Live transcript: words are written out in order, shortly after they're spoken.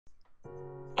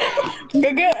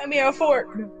Get me a fork.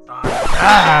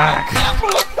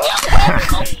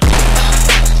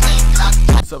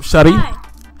 What's up, Shuddy? Hi.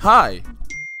 Hi.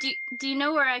 Do you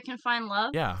know where I can find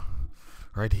love? Yeah,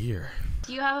 right here.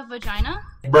 Do you have a vagina?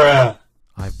 Bruh.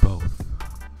 I have both.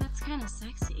 That's kind of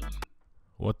sexy.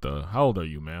 What the? How old are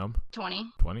you, ma'am?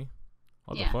 20. 20?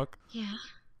 What Yeah. the fuck? Yeah.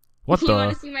 What You the?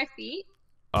 want to see my feet?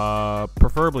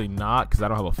 Preferably not, because I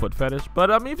don't have a foot fetish. But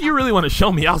I mean, if you really want to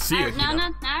show me, I'll see it. No, You know?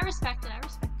 no, I respect it. I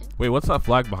respect it. Wait, what's that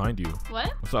flag behind you?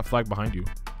 What? What's that flag behind you?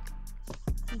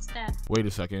 It's that. Wait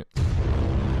a second.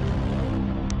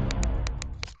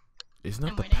 Isn't that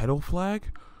I'm the waiting. pedo flag?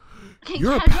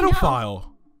 You're a How do you know? pedophile.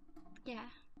 Yeah.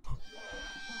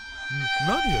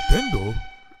 Not Nintendo.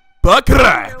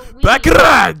 Bakra!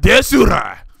 Bakra!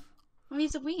 Desura! Well,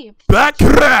 he's a weeb.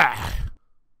 Bakra!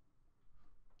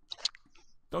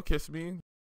 Don't kiss me.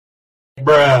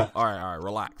 Bruh. Alright,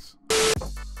 relax.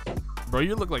 Bro,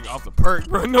 you look like off the perk,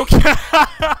 bro. No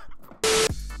cap.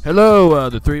 Hello,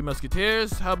 the Three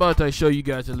Musketeers. How about I show you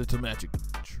guys a little magic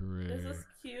trick? Is this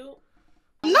cute?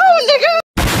 No, nigga!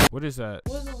 What is that?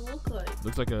 What does it look like?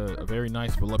 Looks like a very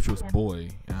nice, voluptuous boy.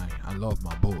 I love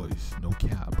my boys. No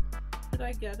cap. Did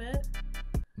I get it?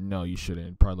 No, you shouldn't.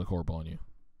 It'd probably look horrible on you.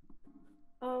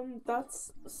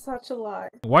 That's such a lie.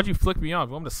 Why'd you flick me off?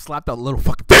 You want me to slap that little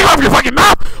fucking thing off your fucking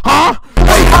mouth? Huh?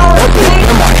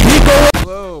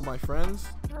 Hello, my friends.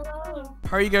 Hello.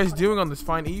 How are you guys doing on this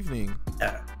fine evening?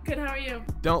 Good, how are you?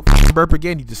 Don't burp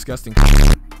again, you disgusting.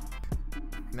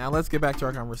 Now let's get back to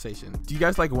our conversation. Do you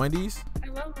guys like Wendy's? I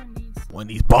love Wendy's.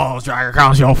 Wendy's balls drag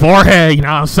across your forehead, you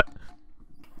know what I'm saying?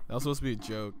 That was supposed to be a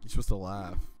joke. You're supposed to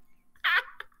laugh.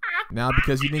 Now,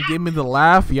 because you didn't give me the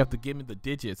laugh, you have to give me the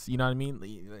digits. You know what I mean?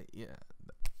 Yeah.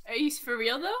 Are you for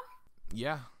real though?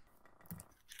 Yeah.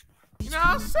 You know what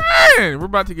I'm saying? We're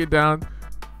about to get down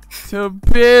to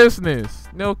business.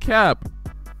 No cap.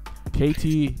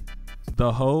 KT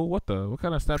the hoe? What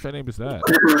kind of Snapchat name is that?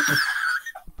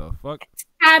 What the fuck?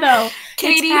 Hatto.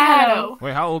 Katie Hatto.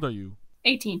 Wait, how old are you?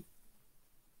 18.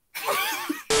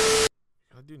 I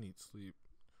do need sleep.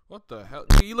 What the hell?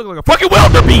 You look like a fucking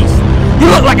wildebeest! You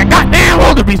look like a goddamn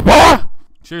wildebeest, boy!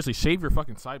 Seriously, shave your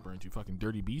fucking sideburns, you fucking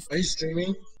dirty beast. Are you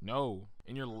streaming? No.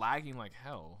 And you're lagging like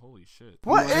hell. Holy shit.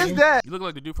 What is that? You look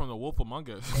like the dude from The Wolf Among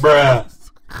Us.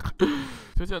 Bruh.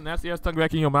 Put your nasty ass tongue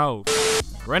back in your mouth.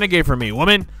 Renegade for me,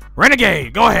 woman.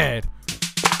 Renegade, go ahead.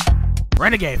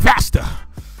 Renegade, faster.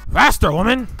 Faster,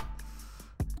 woman.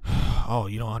 Oh,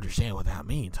 you don't understand what that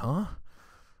means, huh?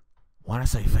 When I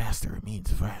say faster, it means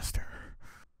faster.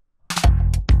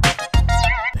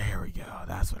 There we go.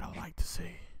 That's what I like to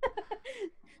see.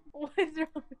 What is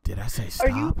wrong? Did I say stop?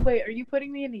 Are you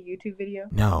putting me in a YouTube video?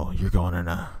 No, you're going in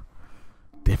a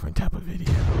different type of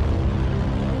video.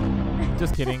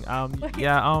 Just kidding.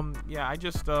 Yeah, I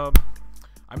just I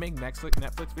make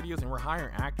Netflix videos and we're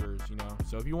hiring actors, you know.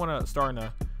 So if you want to star in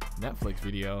a Netflix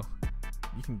video,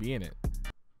 you can be in it.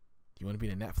 You want to be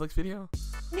in a Netflix video?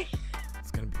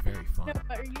 It's gonna be very fun. No,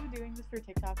 are you doing this for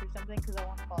TikTok or something? Because I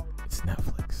want to follow you. It's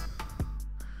Netflix.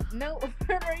 No,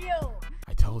 for real.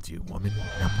 I told you, woman.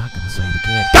 And I'm not gonna say it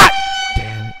again. God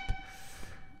damn it!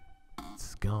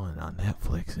 It's going on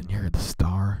Netflix, and you're the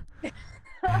star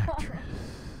actress.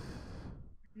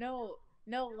 No,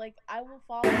 like I will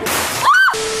follow.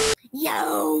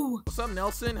 Yo! What's up,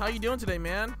 Nelson? How you doing today,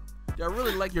 man? Dude, I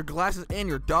really like your glasses and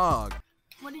your dog.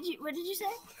 What did you say?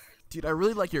 Dude, I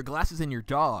really like your glasses and your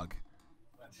dog.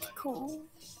 Cool.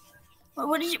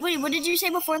 What did you say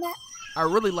before that? I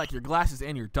really like your glasses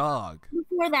and your dog.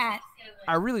 Before that.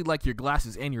 I really like your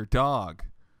glasses and your dog.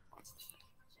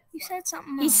 You said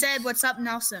something He else. said, "What's up,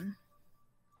 Nelson?"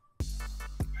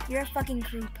 You're a fucking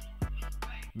creep.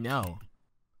 No.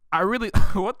 I really...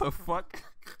 What the fuck?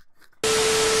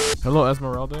 Hello,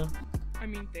 Esmeralda. I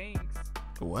mean, thanks.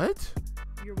 What?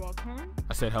 You're welcome.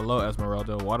 I said hello,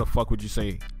 Esmeralda. Why the fuck would you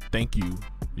say thank you?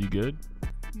 You good?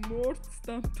 Mort,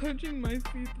 stop touching my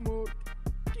feet, Mort.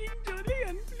 King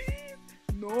Julian, please.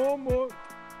 No, Mort.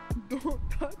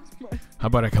 Don't touch my feet. How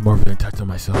about I come over and touch on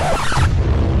myself?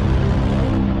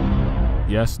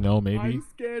 Yes, no, maybe. I'm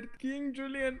scared. King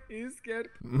Julian is scared.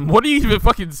 What are you even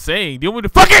fucking saying? Do you want me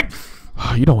to fucking...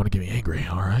 You don't want to get me angry,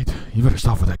 alright? You better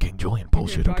stop with that King Julian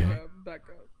bullshit, okay? Back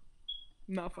up.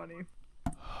 Not funny.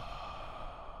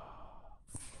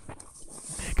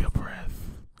 Take a breath.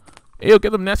 Hey, yo,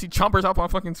 get them nasty chompers off my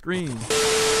fucking screen.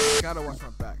 Gotta watch my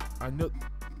back. I know...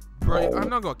 Bro, I'm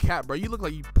not gonna cap, bro. You look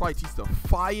like you probably teach the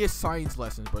fiest science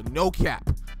lessons, bro. No cap.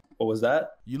 What was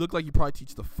that? You look like you probably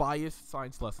teach the fiest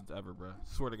science lessons ever, bro.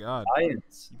 Swear to God.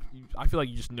 Science. I feel like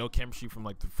you just know chemistry from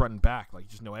like the front and back. Like you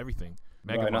just know everything.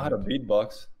 Bro, I know how to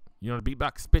beatbox. You know how to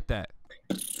beatbox? Spit that.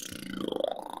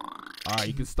 All right,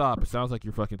 you can stop. It sounds like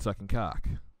you're fucking sucking cock.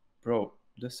 Bro,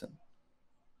 listen.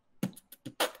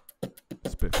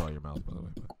 Spit out your mouth, by the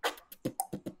way.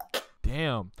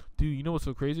 Damn, dude, you know what's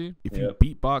so crazy? If you Yep.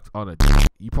 beatbox on a,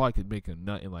 you probably could make a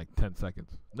nut in like 10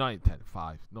 seconds. Not even 10,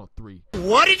 5, no 3.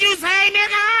 What did you say,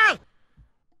 nigga?